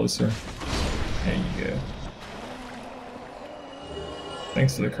 come closer. There you go.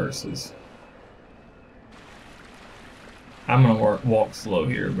 Thanks for the curses. I'm gonna walk slow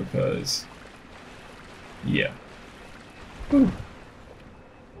here because... yeah. Whew.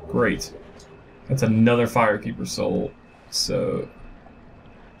 Great. That's another Firekeeper soul. So...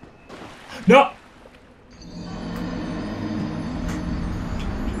 no!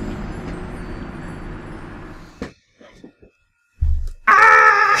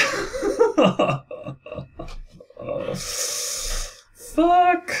 Ah!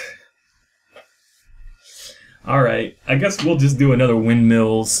 Fuck. Alright, I guess we'll just do another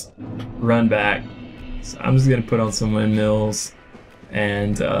windmills run back. So I'm just gonna put on some windmills,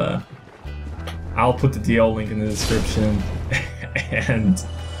 and I'll put the DL link in the description, and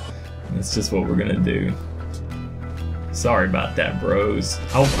that's just what we're gonna do. Sorry about that, bros.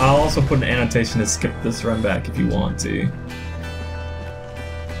 I'll also put an annotation to skip this run back if you want to.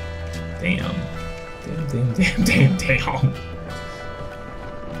 Damn. Damn.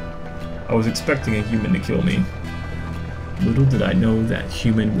 I was expecting a human to kill me. Little did I know that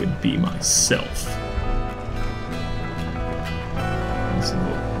human would be myself. That's a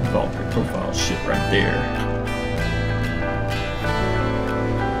little Valkyrie profile shit right there.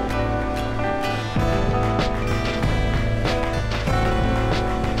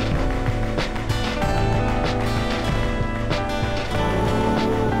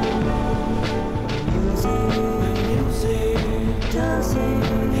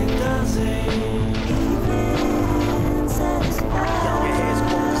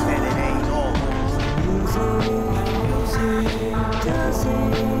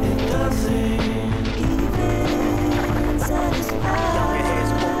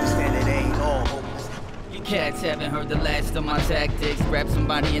 Cats haven't heard the last of my tactics. Grab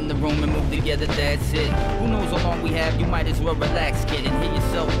somebody in the room and move together, that's it. Who knows how long we have, you might as well relax, kid, and hear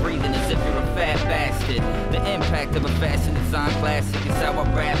yourself breathing as if you're a fat bastard. The impact of a fashion design classic is how I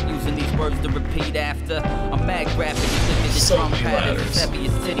rap, using these words to repeat after. I'm mad graphic, look at the drum patterns. As heavy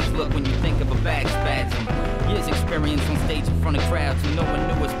as titties look when you think of a back spasm. Years experience on stage in front of crowds who no one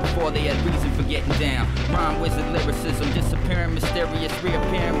knew us before they had reason for getting down. Rhyme wizard lyricism, disappearing mysterious,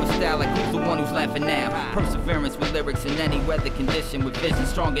 reappearing with style like who's the one who's laughing now. Perseverance with lyrics in any weather condition, with vision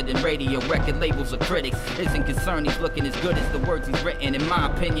stronger than radio record labels or critics. Isn't concerned he's looking as good as the words he's written. In my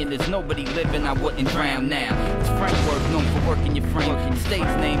opinion, there's nobody living I wouldn't drown now. It's framework known for working your frame.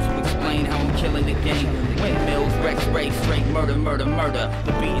 Stage names to explain how I'm killing the game. Windmills, Rex Ray, straight murder, murder, murder.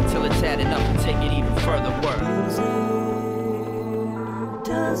 The beat until it's had enough to take it even further. Word.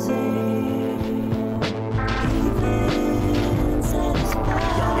 Does it even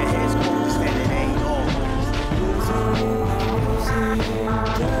satisfy? Your head's cold, standing ain't all.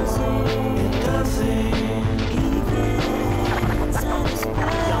 Does it even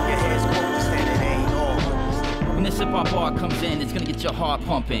satisfy? Your head's cold, standing ain't all. When this hip-hop bar comes in, it's It's gonna get your heart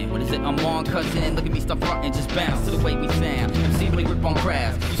pumping. What is it? I'm on, cousin. Look at me, stop fronting, just bounce to the way we sound. See the way we rip on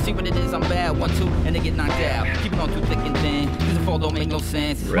crafts. You see what it is? I'm bad. 1, 2, and they get knocked out. Keep it on through thick and thin. Cause the fall don't make no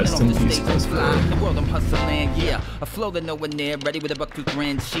sense. It's running off the stage, I'm flying. The world I'm hustling, yeah. A flow that nowhere near. Ready with a buck tooth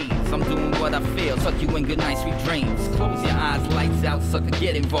grand cheese. I'm doing what I feel. Suck you in good night, sweet dreams. Close your eyes, lights out, sucker,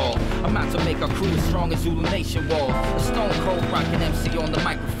 get involved. I'm out to make our crew as strong as Zulu Nation walls. A stone cold rockin' MC on the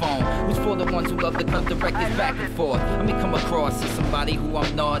microphone. Who's for the ones who love to cut the records back and forth. I may come across as somebody who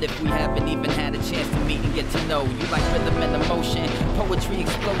I'm not if we haven't even had a chance to meet and get to know. You like rhythm and emotion, poetry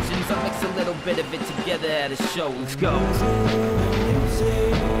explosions. I mix a little bit of it together at a show. Let's go.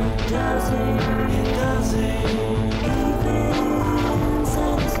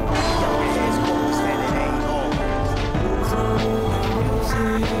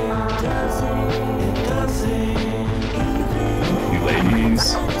 You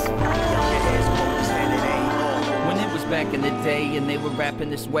ladies. When it was back in the day and they were rapping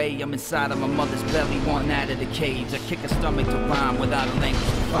this way, I'm inside of my mother's belly, wanting out of the cage. I kick her stomach to rhyme without a language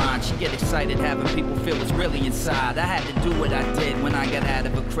to find. She get excited having people feel what's really inside. I had to do what I did when I got out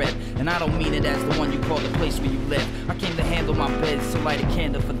of a crib, and I don't mean it as the one you call the place where you live. I came to handle my biz, so light a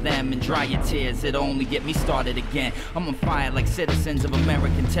candle for them and dry your tears. It'll only get me started again. I'm on fire like citizens of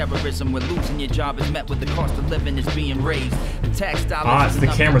American terrorism, where losing your job is met with the cost of living is being raised. The tax dollars it's the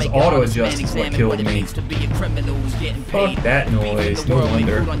camera's auto adjust is what killed me. To be a criminal who's getting paid. Fuck that noise, no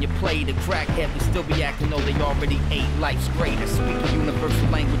wonder. On your plate, a crackhead, we still be acting though they already ate. Life's great, I speak a universal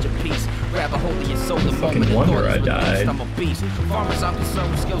language of peace. Grab a hold of your soul the moment the wonder thought I is died. released. I'm a beast. Far as I'm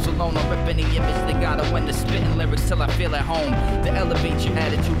concerned, with skills alone, I'll rip any image they gotta win the spitting lyrics till I feel at home. To elevate your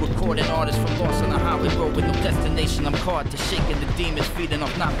attitude, recording artists from lost on the highway road with no destination. I'm caught to shaking the demons, feeding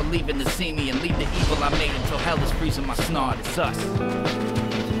off not believing to see me and leave the evil I made until hell is freezing my snot. It's us.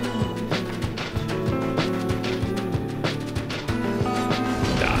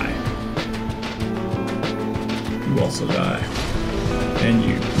 You also die. And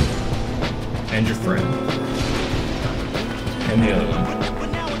you. And your friend. And the other one. But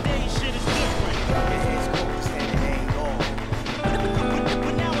nowadays shit is different.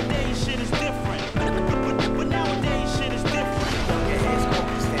 But nowadays shit is different. But nowadays shit is different. Your head's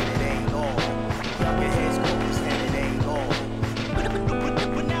focused and it ain't on. Your head's focused and it ain't on.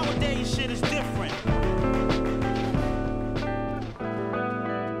 But nowadays shit is different.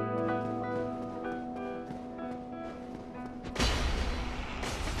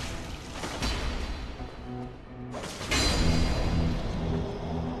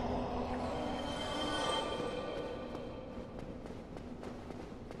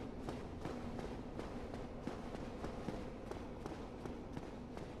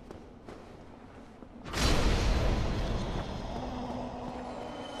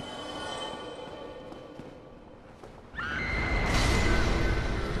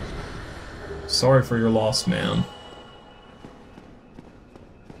 Sorry for your loss, man.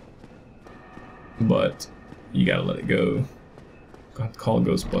 But you gotta let it go. Got to call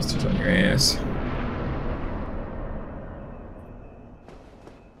Ghostbusters on your ass.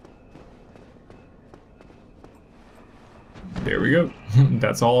 There we go.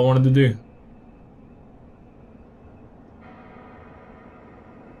 That's all I wanted to do.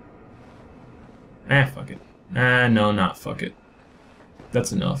 Fuck it. No, not fuck it.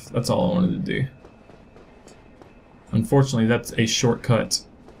 That's enough. That's all I wanted to do. Unfortunately, that's a shortcut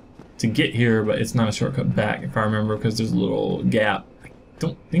to get here, but it's not a shortcut back, if I remember, because there's a little gap. I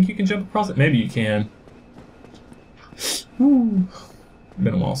don't think you can jump across it. Maybe you can. Whew.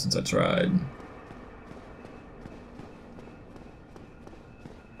 Been a while since I tried.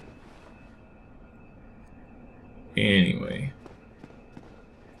 Anyway.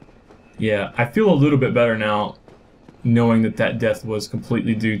 Yeah, I feel a little bit better now, knowing that that death was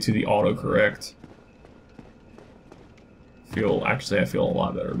completely due to the autocorrect. Actually, I feel a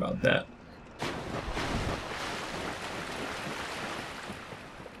lot better about that.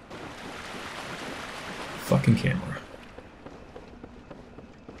 Fucking camera.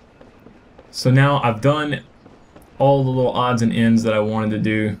 So now I've done all the little odds and ends that I wanted to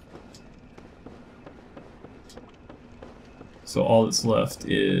do. So all that's left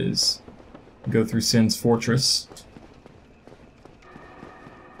is go through Sin's Fortress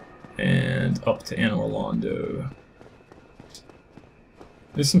and up to Anne Orlando.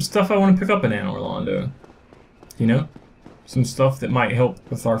 There's some stuff I want to pick up in Anne Orlando. You know? Some stuff that might help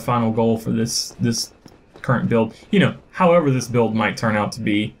with our final goal for this current build. You know, however this build might turn out to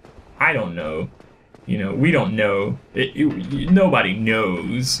be, I don't know. You know, we don't know. Nobody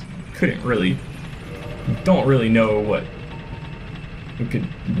knows. Don't really know what we could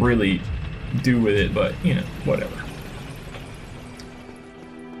really do with it, but, you know, whatever.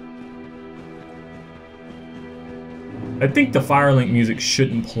 I think the Firelink music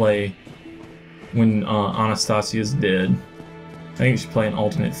shouldn't play when Anastasia's dead. I think it should play an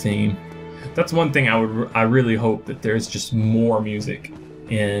alternate theme. That's one thing I really hope that there's just more music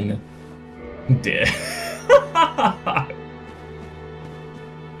in Dead.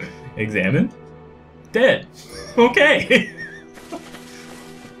 Examine. Dead. Okay.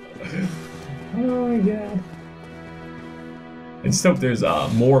 Oh my god. I just hope there's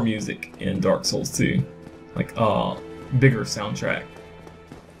more music in Dark Souls 2. Like bigger soundtrack.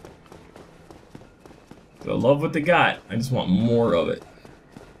 So I love what they got. I just want more of it.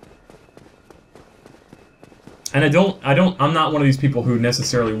 And I'm not one of these people who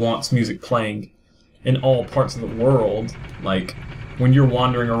necessarily wants music playing in all parts of the world. Like when you're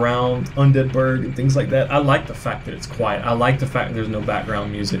wandering around Undeadburg and things like that. I like the fact that it's quiet. I like the fact that there's no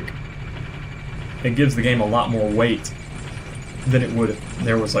background music. It gives the game a lot more weight than it would if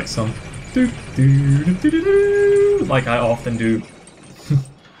there was like some like I often do.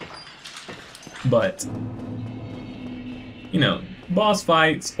 But you know, boss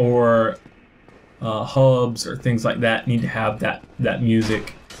fights or hubs or things like that need to have that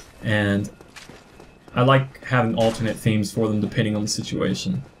music, and I like having alternate themes for them depending on the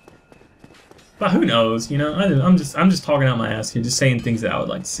situation. But who knows? You know, I'm just talking out my ass here, just saying things that I would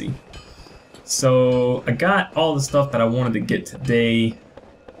like to see. So I got all the stuff that I wanted to get today.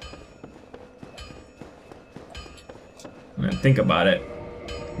 When I think about it,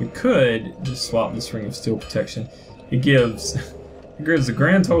 we could just swap this Ring of Steel Protection. It gives a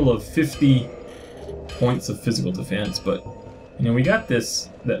grand total of 50 points of physical defense, but you know, we got this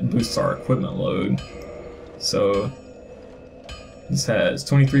that boosts our equipment load. So this has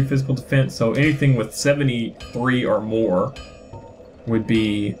 23 physical defense, so anything with 73 or more would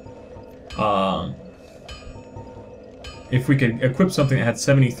be if we could equip something that had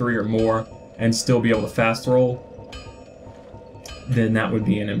 73 or more and still be able to fast roll, then that would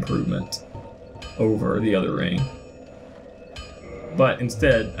be an improvement over the other ring. But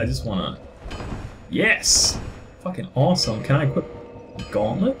instead, I just wanna... Yes! Fucking awesome. Can I equip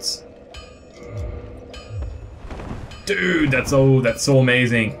gauntlets? Dude, that's so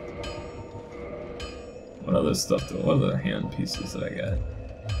amazing. What other stuff do? What other hand pieces that I got?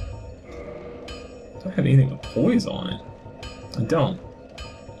 Do I have anything with poise on it? I don't.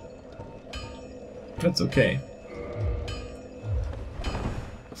 That's okay.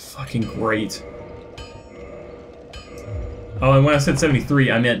 Fucking great. Oh, and when I said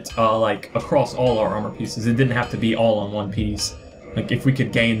 73, I meant like across all our armor pieces. It didn't have to be all on one piece. Like if we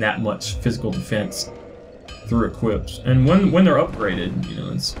could gain that much physical defense through equips, and when they're upgraded, you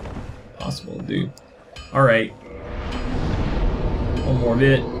know, it's possible to do. All right, one more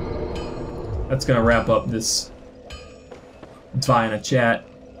bit. That's gonna wrap up this Zwei in a chat.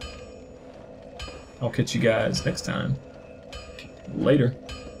 I'll catch you guys next time. Later.